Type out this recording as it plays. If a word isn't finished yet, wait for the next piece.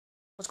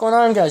What's going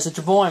on, guys? It's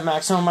your boy,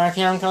 Maximum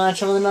Marky. I'm coming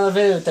at you with another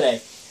video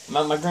today. I'm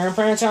at my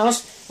grandparents'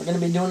 house. We're going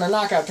to be doing a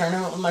knockout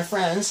tournament with my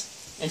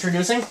friends.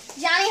 Introducing Johnny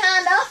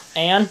Honda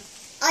and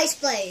Ice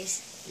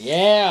Blaze.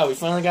 Yeah, we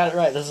finally got it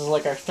right. This is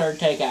like our third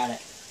take at it.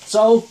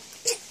 So,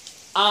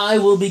 I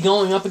will be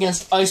going up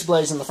against Ice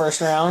Blaze in the first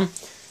round.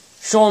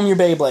 Show him your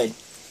Beyblade.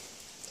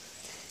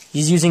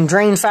 He's using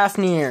Drain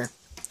Fafnir.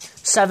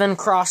 7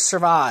 Cross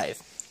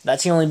Survive.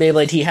 That's the only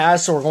Beyblade he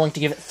has, so we're going to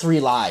give it 3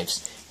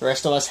 lives. The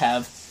rest of us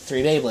have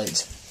 3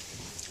 Beyblades.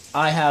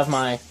 I have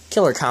my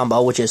killer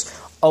combo, which is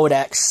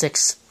Odex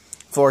 6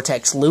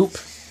 Vortex Loop.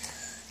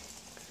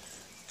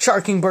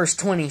 Sharking Burst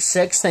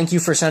 26. Thank you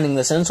for sending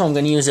this in, so I'm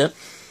going to use it.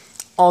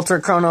 Alter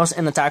Chronos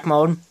in attack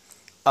mode.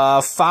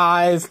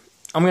 5.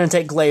 I'm going to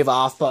take Glaive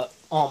off, but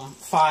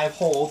 5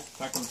 hold. In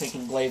fact, I'm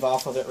taking Glaive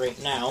off of it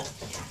right now.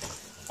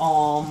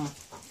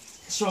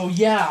 So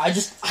yeah,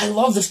 I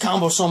love this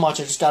combo so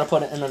much. I just got to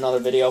put it in another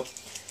video.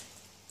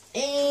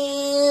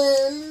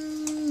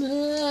 And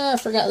I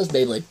forgot this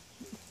Beyblade.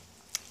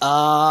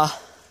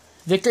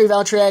 Victory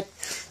Valtrek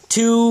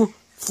 2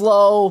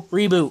 Flow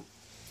Reboot.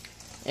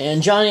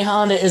 And Johnny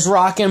Honda is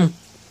rocking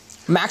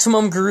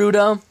Maximum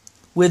Garuda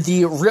with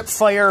the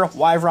Ripfire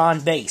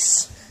Wyvron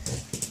base.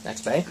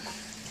 Next bay.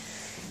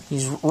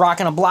 He's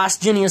rocking a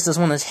Blast Genius. This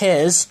one is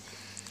his.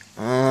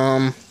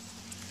 5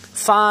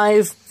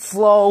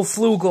 Flow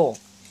Flugel.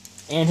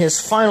 And his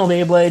final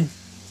Beyblade,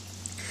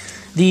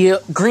 the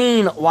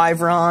Green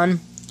Wyvron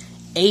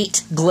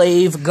 8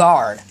 Glaive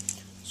Guard.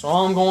 So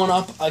I'm going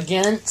up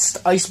against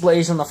Ice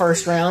Blaze in the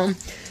first round.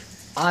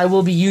 I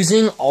will be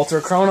using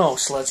Alter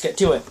Chronos. Let's get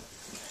to it.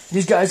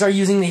 These guys are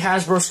using the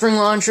Hasbro string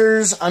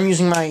launchers. I'm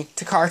using my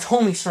Takara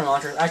Tomy string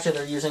launchers. Actually,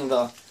 they're using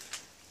the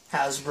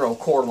Hasbro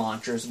core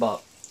launchers,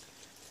 but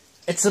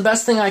it's the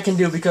best thing I can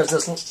do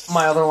because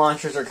my other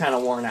launchers are kind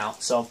of worn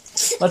out. So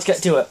let's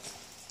get to it.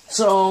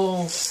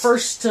 So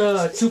first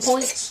 2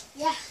 points.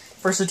 Yeah.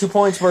 First to 2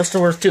 points. First to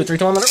worth 2. 3,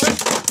 2, 1. Let it rip.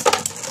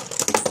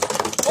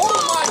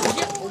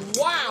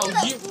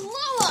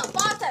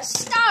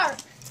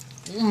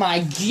 Oh my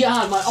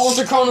god, my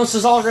Alter Chronos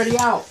is already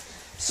out.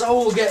 So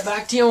we'll get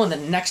back to you in the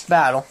next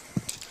battle.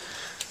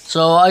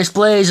 So Ice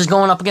Blaze is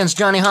going up against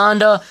Johnny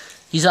Honda.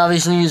 He's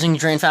obviously using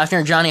Drain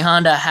Fafnir. Johnny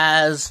Honda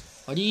has...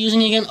 What are you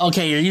using again?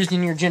 Okay, you're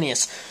using your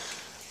Genius.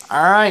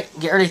 Alright,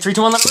 get ready. 3,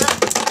 2, 1, let it rip.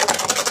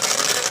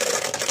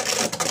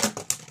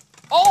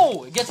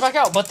 Oh, it gets back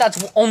out, but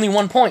that's only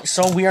 1 point,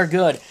 so we are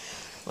good.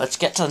 Let's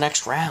get to the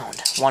next round.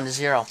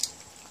 1-0.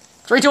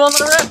 3, 2, 1,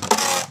 let it rip.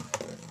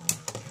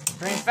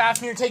 Drain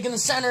Fafnir taking the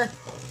center.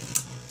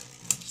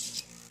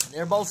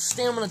 They're both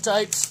stamina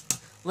types.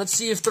 Let's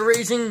see if the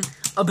raising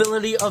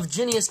ability of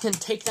Genius can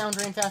take down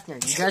Drain Fafnir.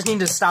 You guys need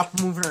to stop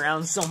moving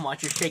around so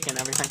much. You're shaking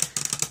everything.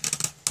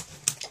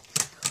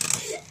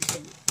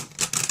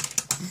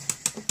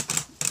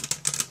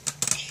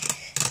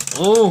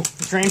 Oh,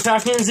 Drain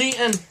Fafnir's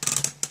eating.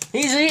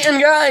 He's eating,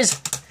 guys.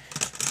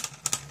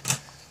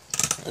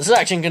 This is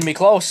actually going to be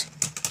close.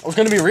 It's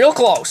going to be real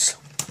close.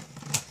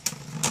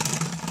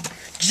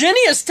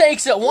 Genius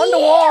takes it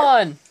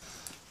 1-1.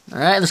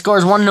 Alright, the score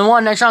is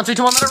 1-1. Next round, 3,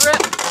 2, 1, let it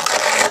rip.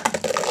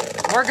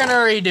 We're gonna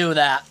redo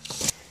that.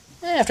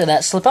 After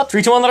that, slip up.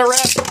 3, 2, 1, let it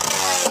rip.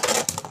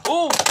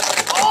 Ooh.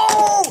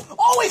 Oh!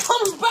 Oh, he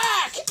comes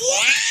back!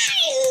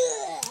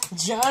 Yeah!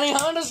 Johnny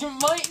Honda's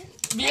might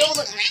be able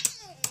to...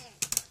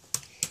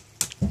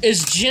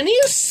 Is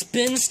Genius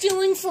spin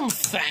stealing from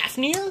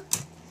Fafnir?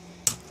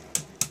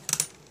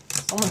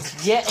 Someone's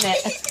getting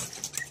it.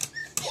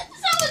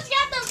 Someone's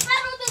got the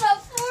pedal to the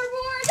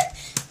floorboard.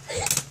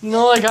 You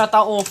know, I got that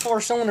little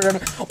 4-cylinder.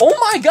 Oh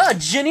my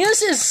god,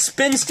 Genius is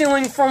spin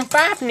stealing from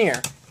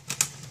Fafnir.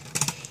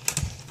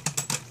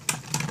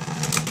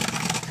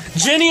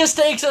 Genius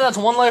takes it. That's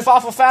 1 life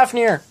off of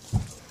Fafnir.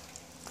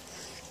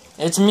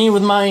 It's me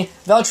with my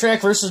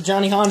Valtrek versus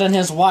Johnny Honda and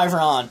his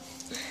Wyvron.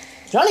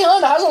 Johnny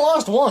Honda hasn't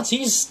lost once.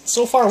 He's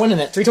so far winning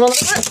it. 3, 2, 1.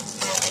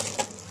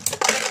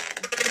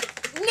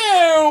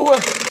 No!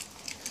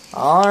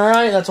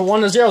 Alright, that's a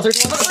 1-0. 3,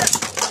 2, 1.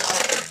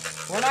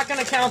 We're not going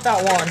to count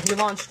that one. He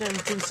launched in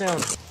too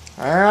soon.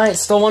 Alright,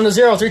 still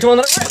 1-0. 3, 2,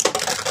 1.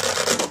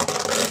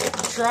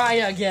 Try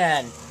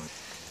again.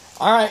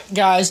 Alright,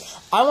 guys.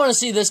 I want to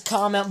see this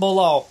comment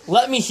below.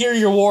 Let me hear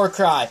your war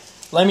cry.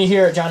 Let me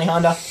hear it, Johnny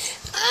Honda.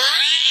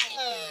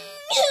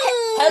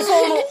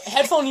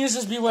 Headphone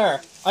uses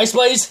beware. Ice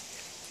Blaze.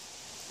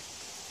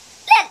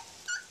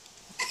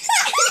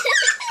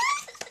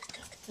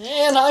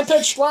 And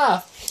high-pitched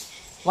laugh.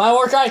 My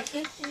war cry.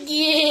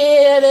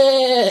 Get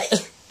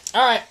it.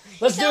 Alright.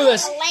 Let's do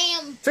this.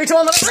 3, 2,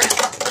 1, let it rip.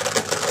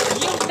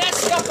 You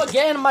messed up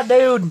again, my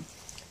dude.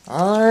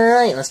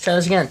 Alright, let's try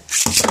this again.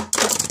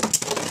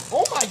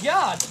 Oh my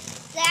god.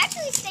 They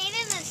actually stayed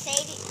in the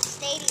stadium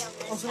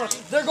this time.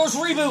 There goes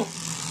Reboot.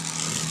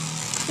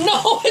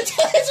 No, it's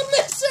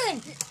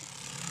missing.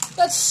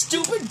 That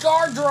stupid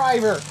guard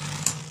driver.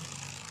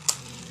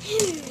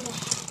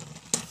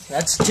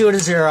 That's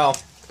 2-0.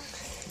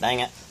 Dang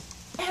it.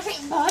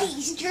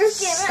 Everybody's drinking.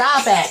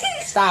 Stop it.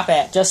 Stop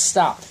it. Just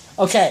stop.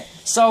 Okay,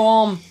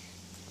 so,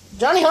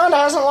 Johnny Honda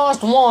hasn't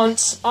lost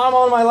once. I'm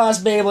on my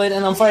last Beyblade,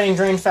 and I'm fighting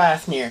Drain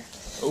Fafnir.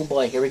 Oh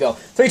boy, here we go.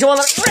 3, 2, 1,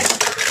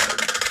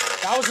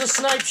 that was a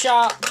snipe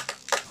shot.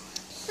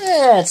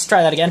 Let's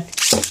try that again.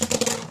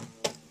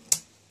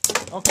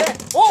 Okay.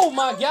 Oh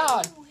my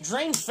god!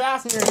 Drain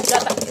Fafnir got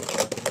that.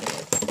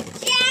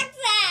 Jack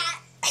that!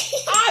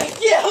 I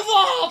give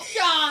up,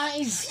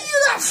 guys!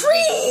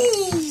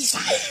 Freeze!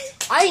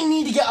 I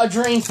need to get a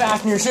Drain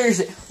Fafnir,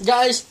 seriously.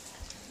 Guys,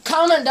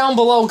 comment down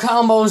below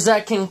combos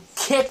that can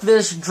kick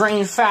this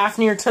Drain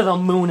Fafnir to the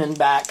moon and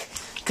back.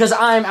 Because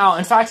I'm out.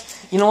 In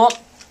fact, you know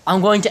what?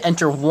 I'm going to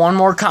enter one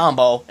more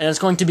combo, and it's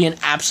going to be an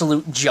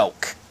absolute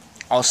joke.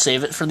 I'll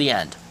save it for the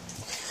end.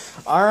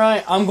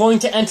 Alright, I'm going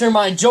to enter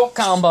my joke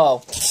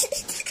combo.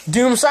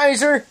 Doom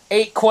Sizer,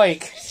 8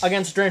 Quake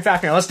against Drain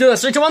Fafnir. Let's do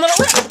this. 3, 2, 1,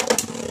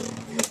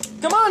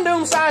 come on,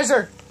 Doom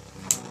Sizer!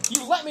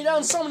 You've let me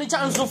down so many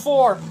times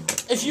before.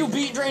 If you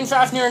beat Drain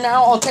Fafnir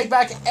now, I'll take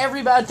back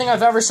every bad thing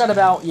I've ever said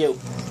about you.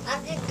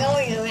 I'm just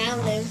going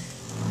around him.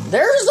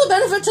 There's the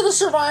benefit to the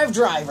Survive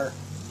driver.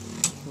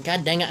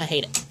 God dang it, I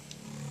hate it.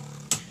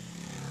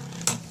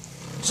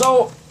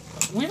 So,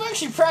 we've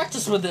actually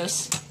practiced with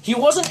this. He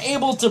wasn't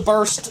able to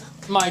burst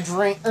my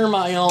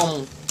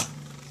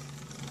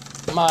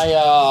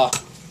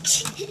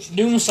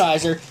Doom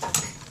Sizer,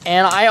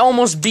 and I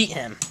almost beat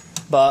him.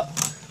 But,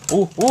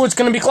 ooh, it's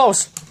gonna be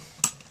close.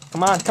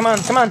 Come on, come on,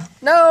 come on.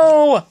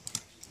 No!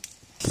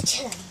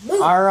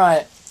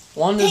 Alright.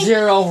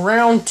 1-0,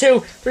 round 2.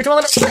 3, 2,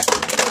 1,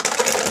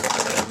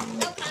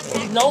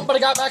 nope, but I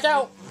got back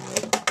out.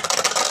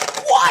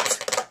 What?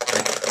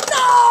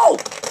 No!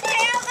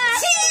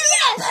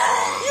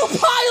 You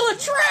pile of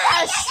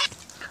trash!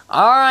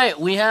 Alright,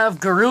 we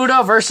have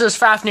Garuda versus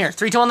Fafnir.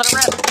 3, 2, 1, let it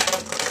rip.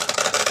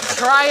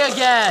 Try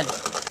again.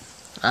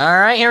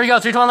 Alright, here we go.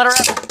 3, 2, 1, let it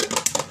rip.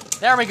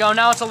 There we go,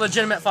 now it's a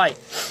legitimate fight.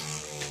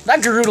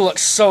 That Garuda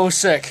looks so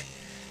sick.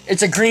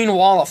 It's a green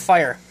wall of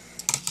fire.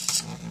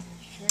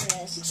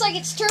 Looks like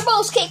it's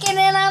turbos kicking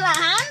in on a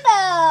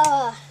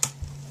Honda.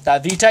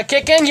 That VTEC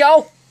kick in,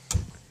 yo!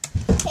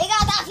 They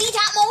got that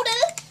VTEC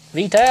motor.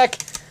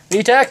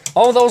 VTEC.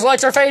 Oh, those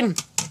lights are fading.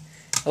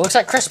 It looks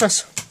like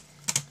Christmas.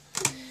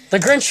 The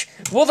Grinch.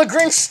 Will the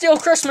Grinch steal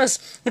Christmas?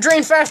 The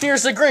Drain Fafnir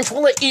is the Grinch.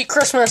 Will it eat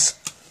Christmas?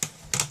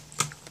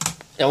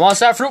 It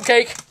wants that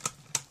fruitcake.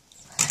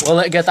 Will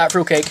it get that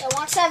fruitcake? It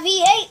wants that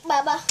V8,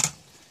 Baba.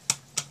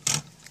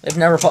 They've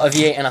never put a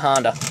V8 in a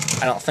Honda.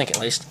 I don't think, at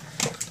least.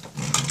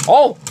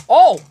 Oh!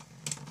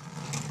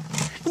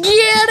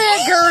 Get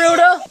it,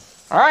 Garuda!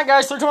 Alright,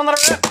 guys. 3, 2, 1, let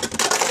it rip.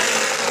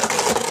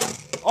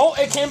 Oh,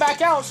 it came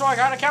back out, so I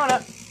gotta count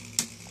it.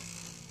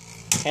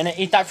 Can it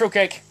eat that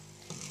fruitcake?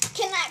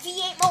 Can that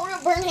V8 motor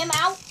burn him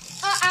out?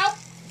 Out.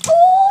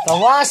 The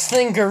last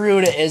thing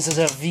Garuda is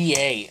a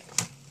V8.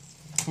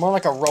 More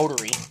like a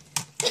rotary.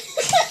 Get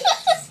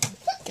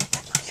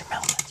that out of your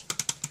mouth.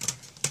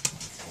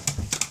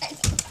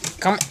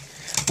 Come.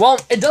 Well,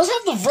 it does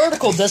have the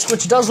vertical disc,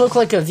 which does look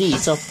like a V,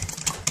 so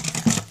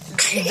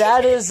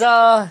that is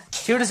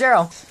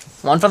 2-0.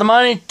 1 for the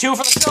money, 2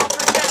 for the silver.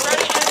 Get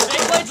ready, and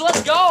Beyblades,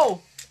 let's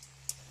go!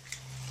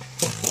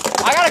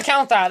 I gotta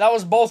count that. That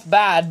was both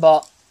bad,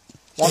 but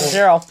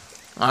 1-0.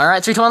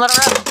 Alright, 3, 2, 1, let it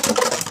rip.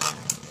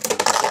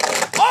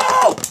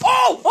 Oh,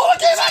 it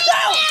came back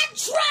down!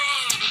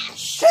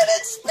 Trash! Can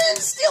it spin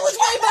steal its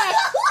way back?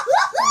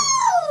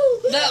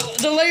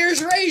 The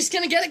layer's raised.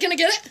 Can I get it? Can I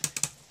get it?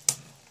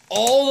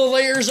 Oh, the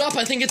layer's up.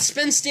 I think it's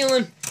spin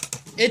stealing.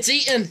 It's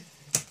eating.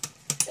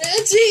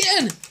 It's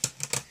eating.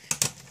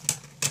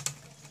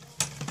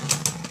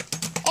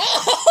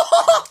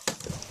 Oh!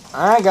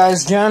 Alright,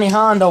 guys. Johnny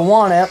Honda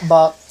won it,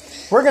 but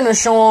we're going to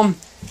show him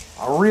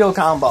a real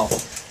combo.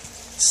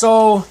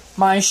 So,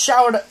 my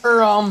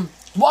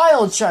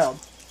Wild Child.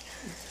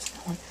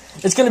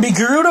 It's going to be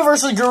Garuda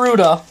versus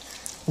Garuda.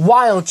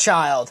 Wild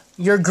Child.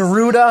 Your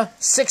Garuda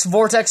 6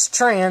 Vortex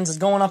Trans is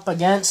going up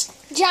against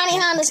Johnny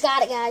Honda's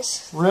got it,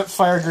 guys. Rip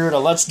Fire Garuda.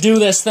 Let's do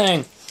this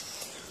thing.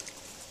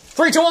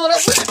 3, 2, 1,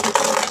 let's rip.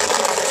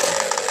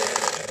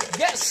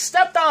 Get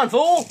stepped on,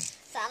 fool.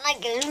 Sound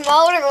like his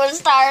motor was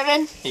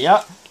starting.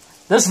 Yep.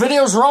 This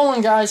video's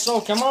rolling, guys,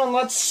 so come on,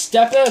 let's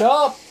step it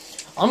up.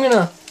 I'm going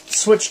to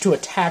switch to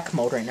attack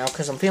mode right now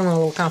because I'm feeling a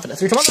little confident.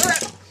 3, 2, 1,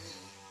 let's rip.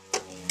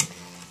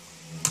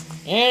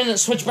 And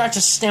switch back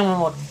to stamina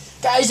mode.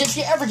 Guys, if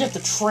you ever get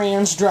the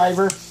trans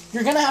driver,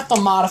 you're going to have to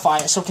modify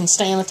it so it can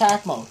stay in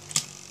attack mode.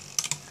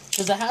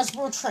 Because the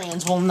Hasbro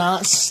trans will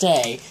not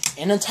stay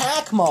in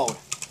attack mode.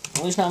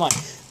 At least not mine.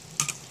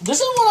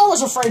 This is what I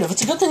was afraid of.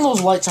 It's a good thing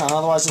those lights are on,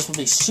 otherwise this would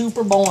be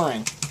super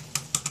boring.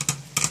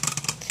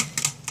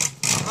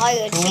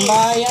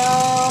 Kumbaya,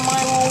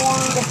 my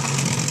lord.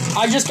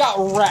 I just got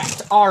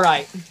wrecked.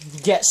 Alright,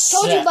 get set.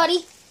 Told you,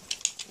 buddy.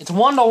 It's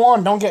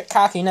 1-1. Don't get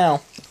cocky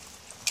now.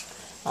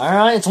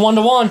 Alright, it's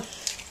 1-1.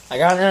 I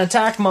got it in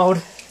attack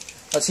mode.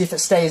 Let's see if it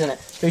stays in it.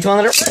 3, 2, 1,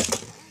 let it rip.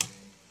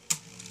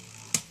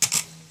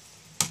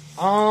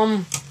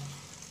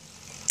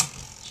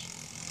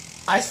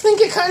 I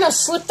think it kind of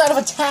slipped out of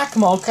attack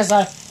mode because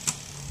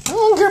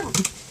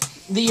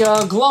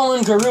the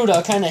glowing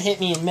Garuda kind of hit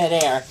me in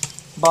midair.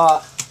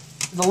 but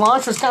the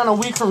launch was kind of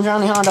weak from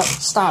Johnny Honda.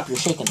 Stop, you're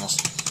shaking this.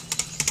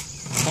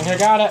 I think I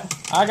got it.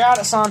 I got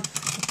it, son.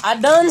 I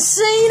done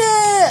seen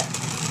it!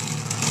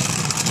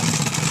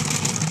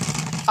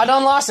 I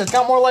done lost it. It's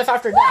got more life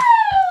after death.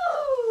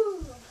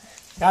 Woo!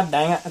 God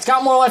dang it. It's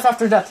got more life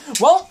after death.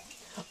 Well,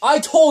 I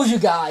told you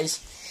guys.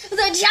 The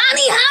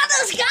Johnny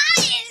Honda's got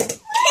it!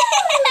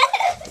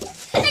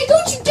 Hey,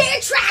 don't you dare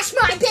trash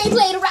my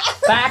Beyblade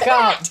around! Back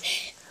up!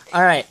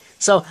 Alright,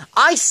 so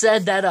I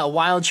said that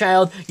Wild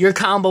Child, your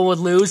combo would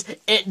lose.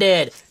 It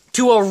did.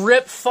 To a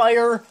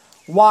Ripfire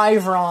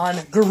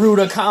Wyvern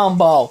Garuda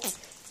combo.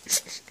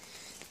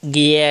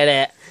 Get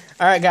it.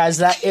 Alright, guys,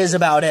 that is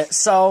about it.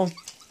 So, you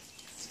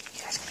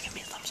guys gonna give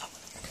me a thumbs up?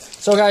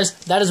 So, guys,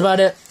 that is about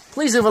it.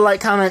 Please leave a like,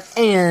 comment,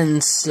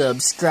 and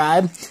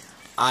subscribe.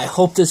 I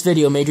hope this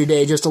video made your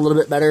day just a little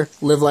bit better.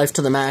 Live life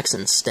to the max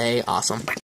and stay awesome.